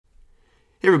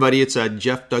Hey everybody, it's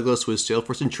Jeff Douglas with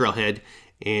Salesforce and Trailhead,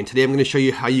 and today I'm going to show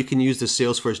you how you can use the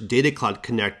Salesforce Data Cloud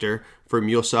Connector for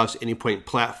MuleSoft's Anypoint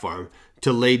Platform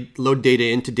to load data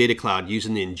into Data Cloud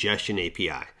using the Ingestion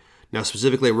API. Now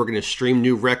specifically, we're going to stream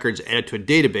new records added to a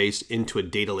database into a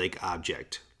data lake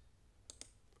object.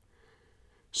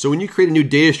 So when you create a new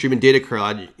data stream in Data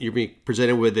Cloud, you're being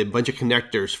presented with a bunch of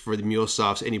connectors for the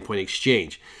MuleSoft's Anypoint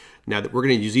Exchange. Now that we're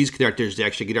going to use these connectors to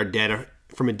actually get our data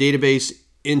from a database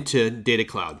into Data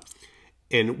Cloud.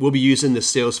 And we'll be using the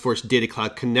Salesforce Data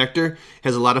Cloud Connector. It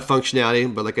has a lot of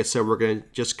functionality, but like I said, we're going to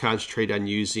just concentrate on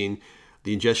using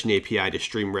the Ingestion API to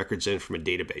stream records in from a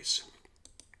database.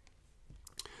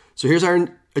 So here's our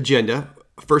agenda.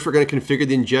 First, we're going to configure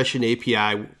the Ingestion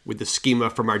API with the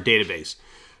schema from our database.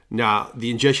 Now,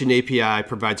 the Ingestion API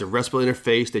provides a RESTful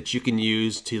interface that you can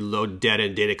use to load data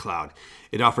in Data Cloud.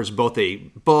 It offers both a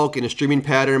bulk and a streaming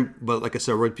pattern, but like I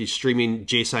said, we're going to be streaming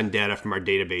JSON data from our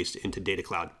database into Data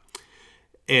Cloud.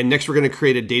 And next, we're going to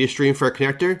create a data stream for our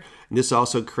connector. And this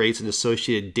also creates an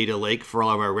associated data lake for all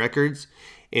of our records.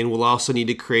 And we'll also need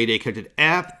to create a connected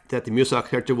app that the MuleSoft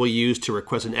connector will use to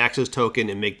request an access token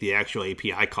and make the actual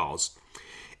API calls.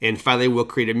 And finally, we'll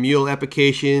create a Mule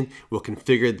application. We'll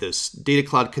configure this Data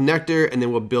Cloud Connector, and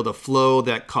then we'll build a flow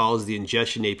that calls the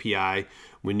Ingestion API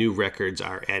when new records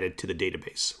are added to the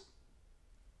database.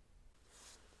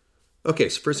 Okay,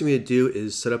 so first thing we need to do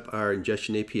is set up our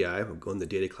Ingestion API. We'll go in the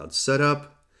Data Cloud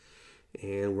Setup,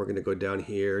 and we're going to go down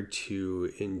here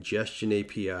to Ingestion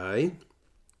API.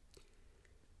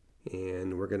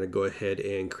 And we're going to go ahead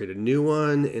and create a new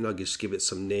one, and I'll just give it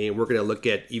some name. We're going to look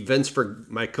at events for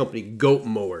my company, Goat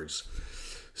Mowers.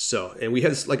 So, and we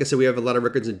have, like I said, we have a lot of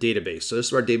records in database. So this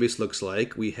is what our database looks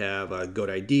like. We have a goat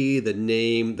ID, the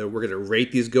name, that we're going to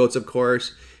rate these goats, of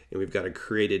course, and we've got a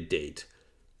created date.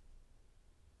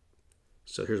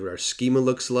 So here's what our schema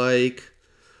looks like.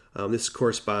 This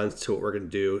corresponds to what we're going to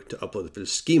do to upload for the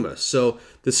schema. So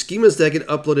the schemas that get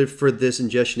uploaded for this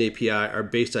Ingestion API are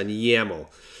based on YAML.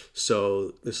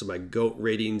 So this is my goat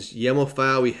ratings YAML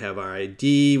file. We have our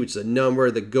ID, which is a number,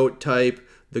 the goat type,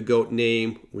 the goat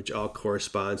name, which all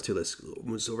corresponds to, let's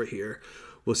move over here.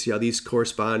 We'll see how these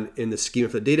correspond in the schema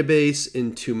for the database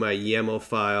into my YAML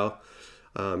file.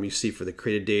 You see for the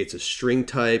created date, it's a string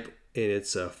type, and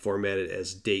it's formatted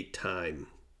as date time.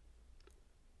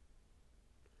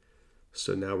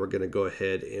 So now we're going to go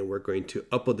ahead and we're going to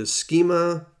upload the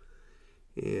schema.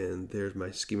 And there's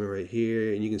my schema right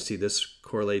here. And you can see this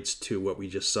correlates to what we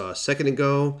just saw a second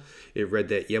ago. It read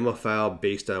that YAML file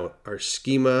based on our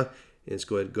schema. And let's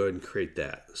go ahead and create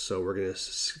that. So we're going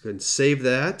to go and save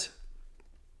that.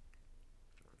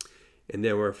 And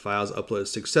then our file's uploaded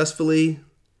successfully.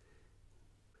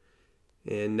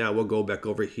 And now we'll go back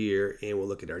over here and we'll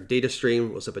look at our data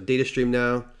stream. We'll set up a data stream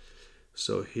now.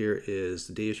 So here is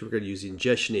the data stream. We're going to use the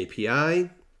Ingestion API. Going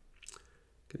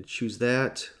to choose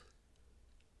that.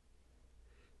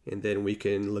 And then we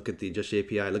can look at the Ingestion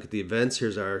API, look at the events.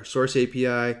 Here's our source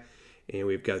API. And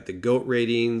we've got the goat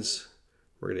ratings.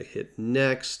 We're going to hit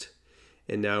next.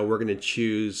 And now we're going to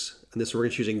choose, and this we're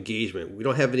going to choose engagement. We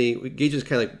don't have any, engagement is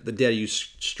kind of like the data you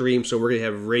stream. So we're going to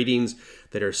have ratings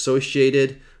that are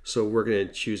associated. So we're going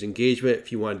to choose engagement.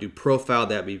 If you want to do profile,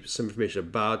 that'd be some information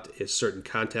about a certain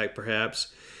contact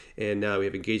perhaps. And now we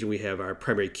have engagement. We have our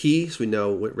primary key, so we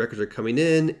know what records are coming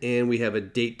in. And we have a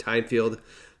date time field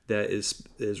that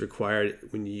is required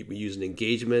when we use an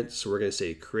engagement. So we're going to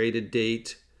say created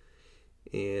date.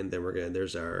 And then we're going to,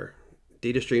 there's our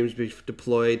data streams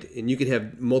deployed. And you can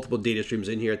have multiple data streams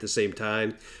in here at the same time.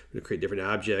 We're going to create different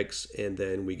objects. And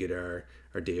then we get our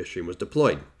data stream was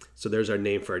deployed. So there's our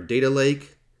name for our data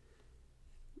lake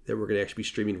that we're going to actually be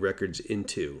streaming records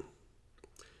into.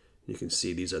 You can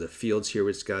see these are the fields here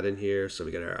it's got in here. So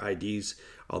we got our IDs,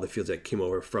 all the fields that came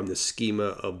over from the schema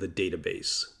of the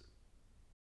database.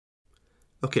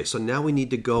 Okay, so now we need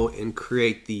to go and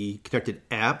create the connected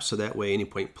app so that way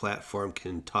Anypoint Platform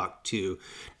can talk to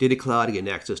Data Cloud to get an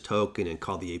access token and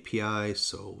call the API.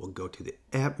 So we'll go to the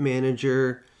app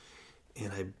manager,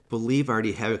 and I believe I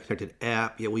already have a connected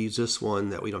app. Yeah, we'll use this one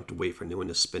that we don't have to wait for a new one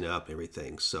to spin up and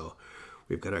everything. So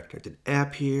we've got our connected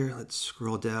app here. Let's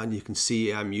scroll down. You can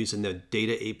see I'm using the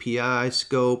data API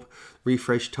scope,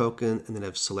 refresh token, and then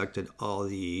I've selected all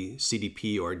the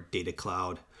CDP or Data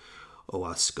Cloud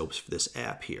OAuth scopes for this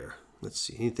app here. Let's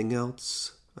see, anything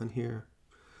else on here?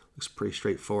 Looks pretty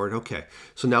straightforward. Okay,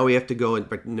 so now we have to go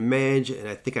and manage, and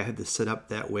I think I have this set up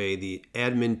that way. The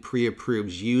admin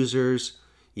pre-approves users.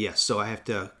 Yes, so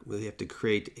we have to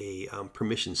create a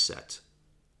permission set.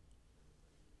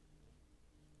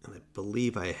 And I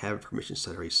believe I have a permission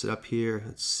set already set up here.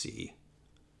 Let's see.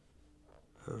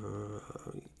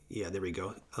 Yeah, there we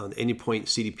go. The Anypoint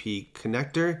CDP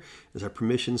connector is our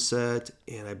permission set,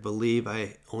 and I believe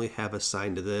I only have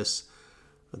assigned to this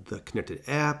the connected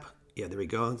app. Yeah, there we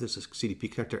go. This is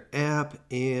CDP connector app,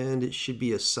 and it should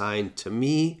be assigned to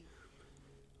me.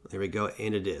 There we go,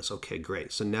 and it is. Okay,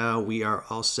 great. So now we are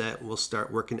all set. We'll start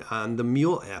working on the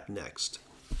Mule app next.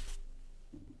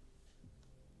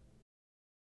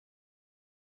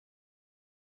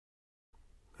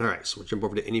 All right, so we'll jump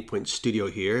over to Anypoint Studio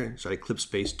here. So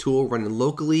Eclipse-based tool running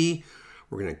locally.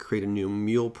 We're going to create a new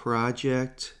Mule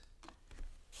project.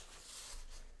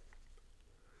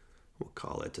 We'll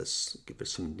call it, let's give it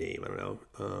some name, I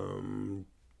don't know,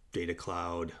 Data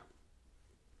Cloud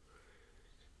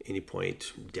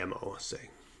Anypoint Demo,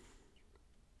 say.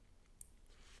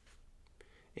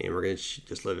 And we're going to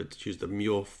just let it choose the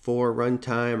Mule 4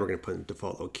 runtime. We're going to put in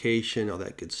default location, all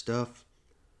that good stuff.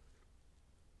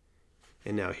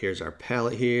 And now here's our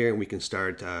palette here, and we can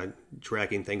start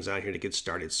dragging things on here to get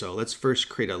started. So let's first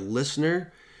create a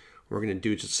listener. We're going to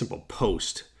do just a simple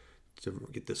post to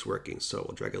get this working. So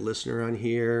we'll drag a listener on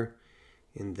here,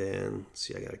 and then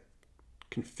see, I got to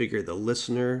configure the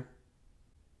listener.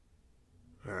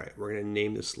 All right, we're going to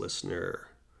name this listener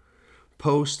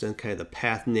post and kind of the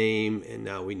path name, and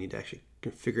now we need to actually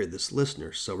configure this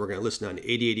listener. So we're going to listen on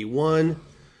 8081.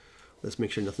 Let's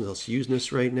make sure nothing else is using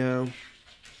this right now.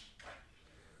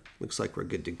 Looks like we're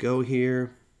good to go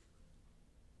here.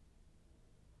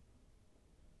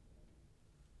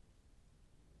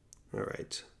 All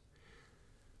right.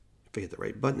 If I hit the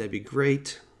right button, that'd be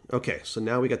great. Okay, so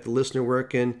now we got the listener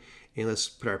working, and let's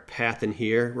put our path in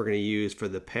here. We're going to use, for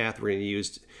the path, we're going to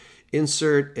use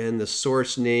insert and the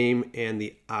source name and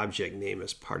the object name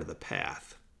as part of the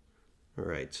path. All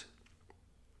right.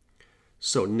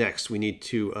 So next we need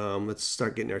to, let's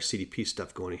start getting our CDP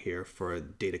stuff going here for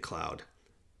Data Cloud.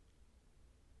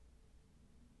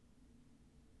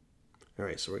 All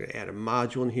right, so we're going to add a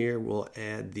module in here. We'll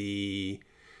add the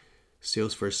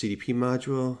Salesforce CDP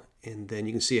module, and then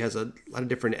you can see it has a lot of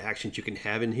different actions you can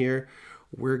have in here.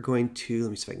 We're going to, let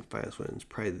me see if I can find this one. It's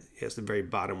probably, yeah, it's the very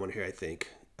bottom one here, I think.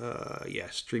 Yeah,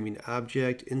 streaming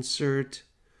object, insert.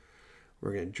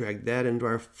 We're going to drag that into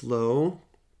our flow.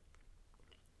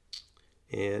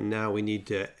 And now we need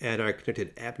to add our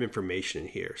connected app information in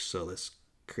here. So let's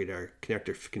create our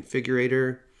connector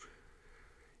configurator.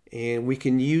 And we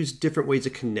can use different ways to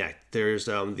connect. There's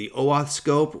the OAuth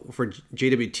scope for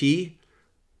JWT.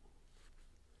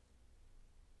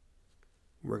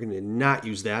 We're going to not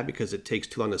use that because it takes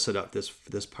too long to set up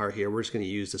this part here. We're just going to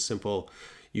use the simple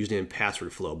username and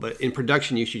password flow. But in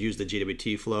production, you should use the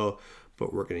JWT flow,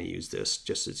 but we're going to use this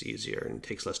just as easier and it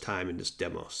takes less time in this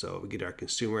demo. So we get our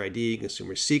consumer ID,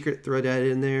 consumer secret, throw that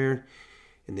in there.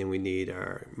 And then we need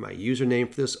my username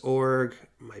for this org,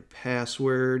 my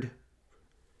password.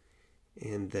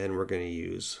 And then we're going to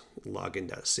use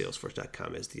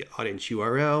login.salesforce.com as the audience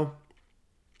URL.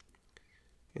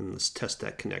 And let's test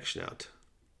that connection out.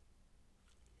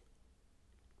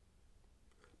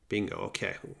 Bingo.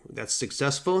 Okay, that's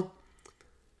successful.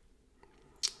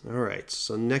 All right,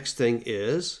 so next thing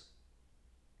is,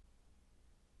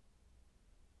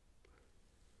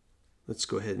 let's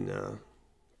go ahead and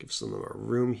give some of our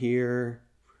room here.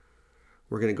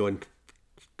 We're going to go and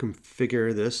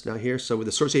configure this now here. So with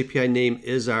the source API name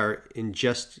is our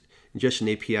ingestion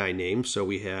API name. So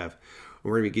we're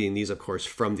going to be getting these, of course,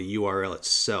 from the URL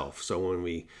itself. So when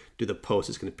we do the post,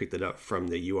 it's going to pick that up from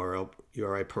the URI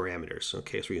parameters.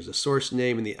 Okay, so we use the source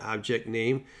name and the object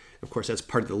name. Of course, that's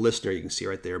part of the listener. You can see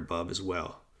right there above as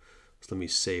well. So let me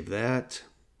save that.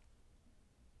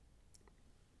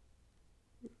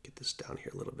 Get this down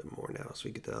here a little bit more now so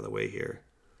we get that out of the way here.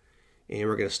 And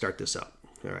we're going to start this up.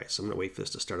 All right, so I'm going to wait for this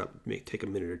to start up, take a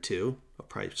minute or two. I'll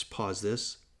probably just pause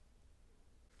this.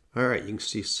 All right, you can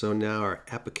see, so now our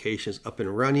application is up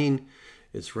and running.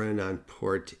 It's running on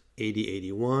port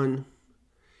 8081.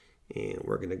 And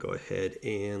we're going to go ahead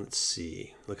and let's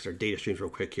see. Look at our data streams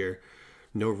real quick here.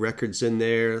 No records in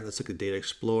there. Let's look at Data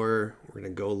Explorer. We're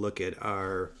going to go look at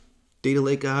our data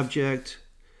lake object.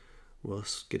 We'll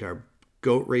get our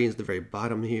GOAT ratings at the very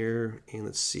bottom here. And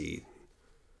let's see.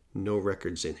 No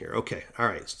records in here. Okay, all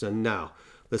right. So now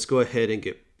let's go ahead and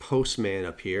get Postman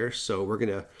up here. So we're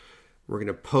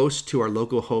gonna post to our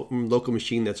local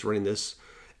machine that's running this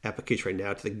application right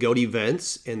now to the GOAT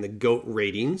events and the GOAT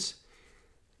ratings.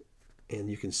 And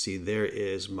you can see there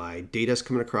is my data's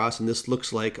coming across, and this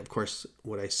looks like, of course,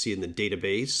 what I see in the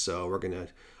database. So we're gonna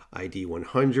ID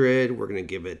 100. We're gonna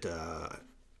give it the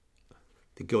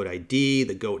GOAT ID,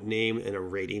 the GOAT name, and a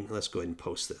rating. Let's go ahead and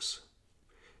post this.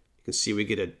 You can see we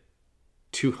get a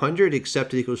 200,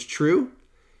 accepted equals true.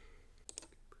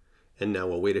 And now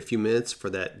we'll wait a few minutes for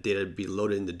that data to be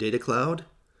loaded into Data Cloud.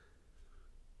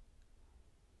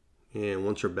 And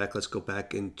once we're back, let's go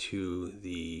back into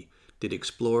the Data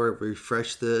Explorer,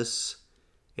 refresh this,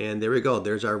 and there we go.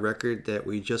 There's our record that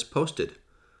we just posted.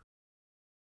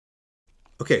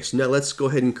 Okay, so now let's go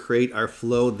ahead and create our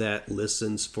flow that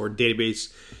listens for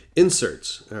database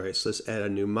inserts. All right, so let's add a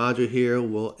new module here.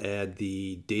 We'll add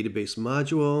the database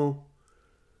module.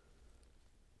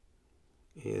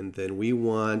 And then we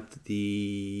want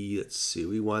the, let's see,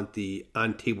 we want the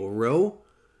on table row.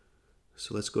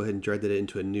 So let's go ahead and drag that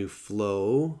into a new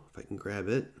flow, if I can grab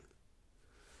it.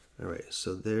 All right,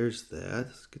 so there's that.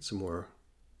 Let's get some more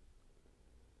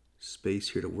space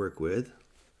here to work with.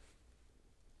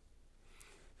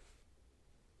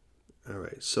 All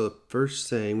right, so the first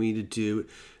thing we need to do is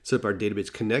set up our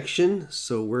database connection.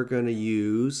 So we're going to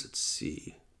use, let's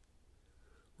see,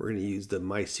 we're going to use the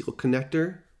MySQL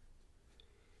connector.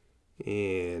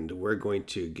 And we're going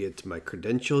to get my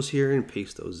credentials here and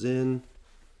paste those in.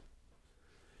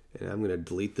 And I'm going to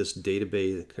delete this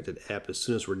database connected app as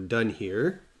soon as we're done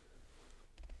here.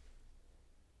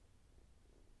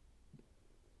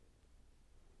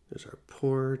 There's our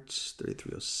ports,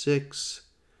 3306,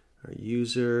 our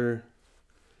user,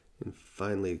 and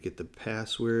finally get the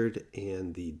password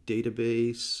and the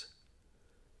database.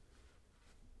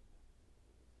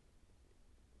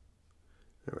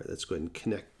 All right, let's go ahead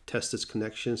and test this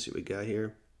connection, see what we got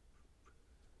here.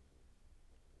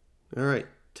 All right,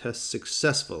 test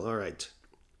successful. All right,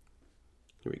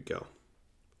 here we go.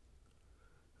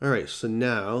 All right, so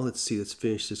now let's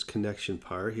finish this connection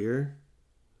part here.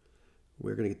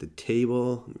 We're going to get the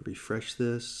table, refresh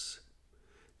this.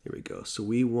 There we go. So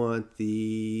we want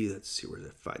the, let's see, where did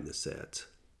I find this at?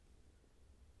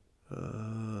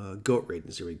 Goat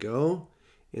ratings, here we go.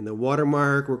 And the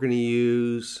watermark we're going to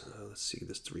use, let's see,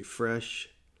 this to refresh.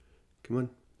 Come on.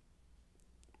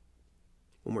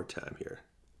 One more time here.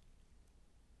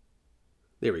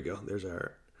 There we go. There's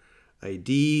our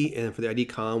ID. And for the ID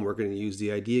column, we're going to use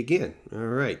the ID again. All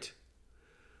right.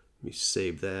 Let me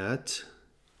save that.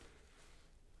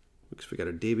 Looks like we got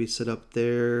our database set up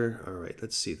there. All right,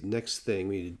 let's see. The next thing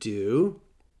we need to do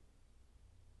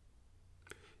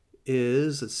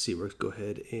is, let's see, let's go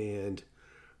ahead and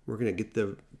we're going to get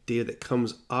the data that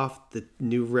comes off the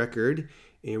new record,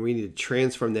 and we need to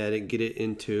transform that and get it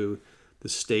into the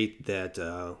state that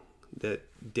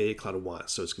that Data Cloud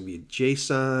wants. So it's going to be a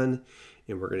JSON,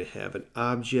 and we're going to have an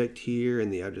object here,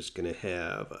 and the object's going to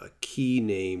have a key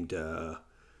named,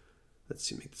 let's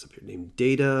see, make this up here, named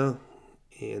data.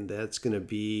 And that's going to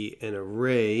be an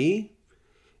array,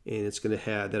 and it's going to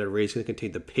have, that array is going to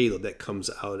contain the payload that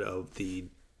comes out of the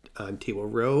on table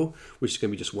row, which is going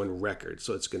to be just one record.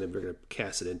 So it's going to, we're going to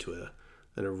cast it into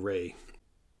an array.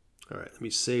 All right, let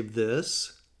me save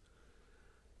this.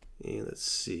 And let's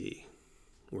see,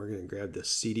 we're going to grab the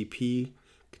CDP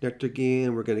connector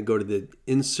again. We're going to go to the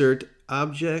insert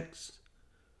objects.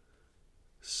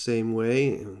 Same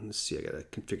way, and let's see, I gotta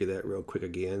configure that real quick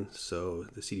again. So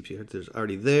the CDP there's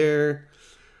already there.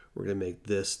 We're gonna make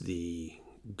this the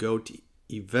goat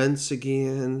events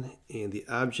again, and the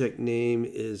object name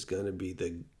is gonna be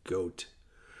the goat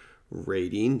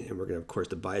rating, and we're gonna, of course,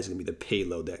 the by is gonna be the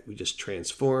payload that we just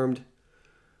transformed.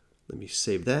 Let me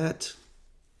save that.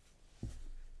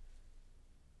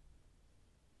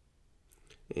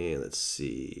 And let's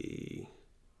see.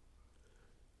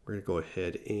 We're going to go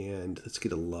ahead and let's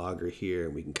get a logger here,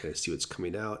 and we can kind of see what's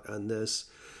coming out on this.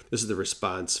 This is the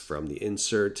response from the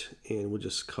insert, and we'll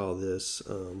just call this,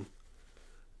 we'll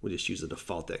just use the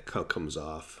default that comes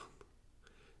off.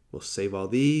 We'll save all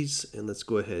these, and let's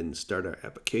go ahead and start our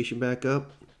application back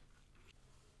up.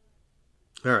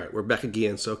 All right, we're back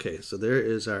again. So, okay, so there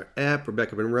is our app. We're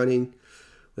back up and running.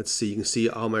 Let's see, you can see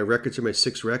all my records are my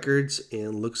 6 records,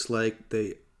 and looks like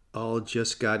they all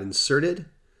just got inserted.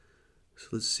 So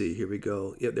let's see, here we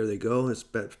go. Yep, there they go. Let's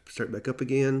start back up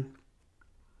again.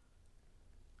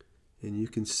 And you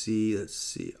can see, let's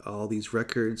see, all these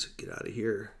records. Get out of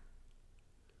here.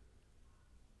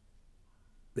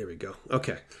 There we go.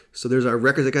 Okay, so there's our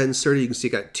records that got inserted. You can see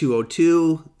it got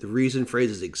 202. The reason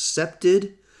phrase is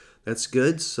accepted. That's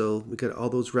good. So we got all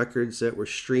those records that were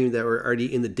streamed that were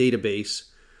already in the database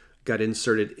got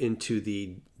inserted into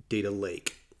the data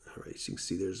lake. All right, so you can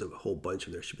see there's a whole bunch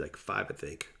of them. There should be like 5, I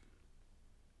think.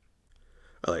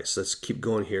 All right, so let's keep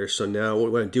going here. So now what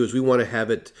we want to do is we want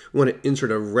to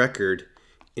insert a record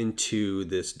into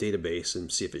this database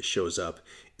and see if it shows up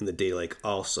in the data lake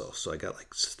also. So I got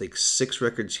like 6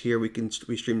 records here we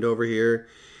streamed over here,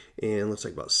 and looks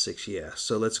like about 6, yeah.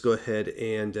 So let's go ahead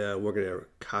and we're going to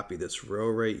copy this row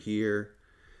right here,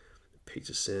 paste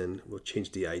this in. We'll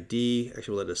change the ID.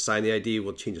 Actually, we'll let it assign the ID.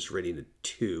 We'll change this rating to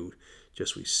 2,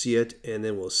 just so we see it, and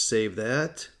then we'll save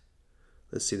that.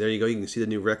 Let's see, there you go. You can see the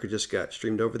new record just got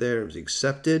streamed over there. It was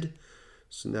accepted.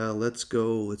 So now let's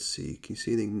go, let's see, can you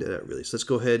see anything? No, not really. So let's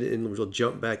go ahead and we'll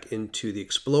jump back into the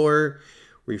Explorer,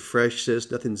 refresh this.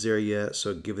 Nothing's there yet,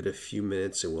 so give it a few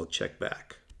minutes and we'll check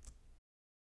back.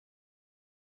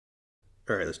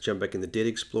 All right, let's jump back in the Data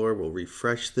Explorer. We'll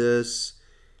refresh this.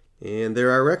 And there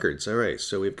are records. All right,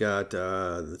 so we've got,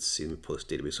 let's see, let me pull this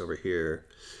database over here.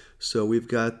 So we've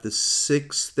got the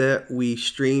 6 that we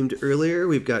streamed earlier.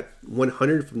 We've got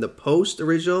 100 from the post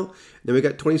original. And then we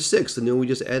got 26, the new one we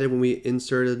just added when we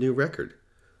inserted a new record.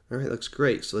 All right, looks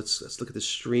great. So let's look at the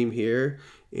stream here.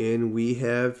 And we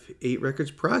have 8 records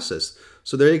processed.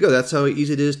 So there you go. That's how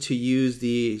easy it is to use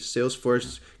the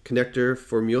Salesforce connector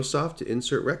for MuleSoft to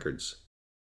insert records.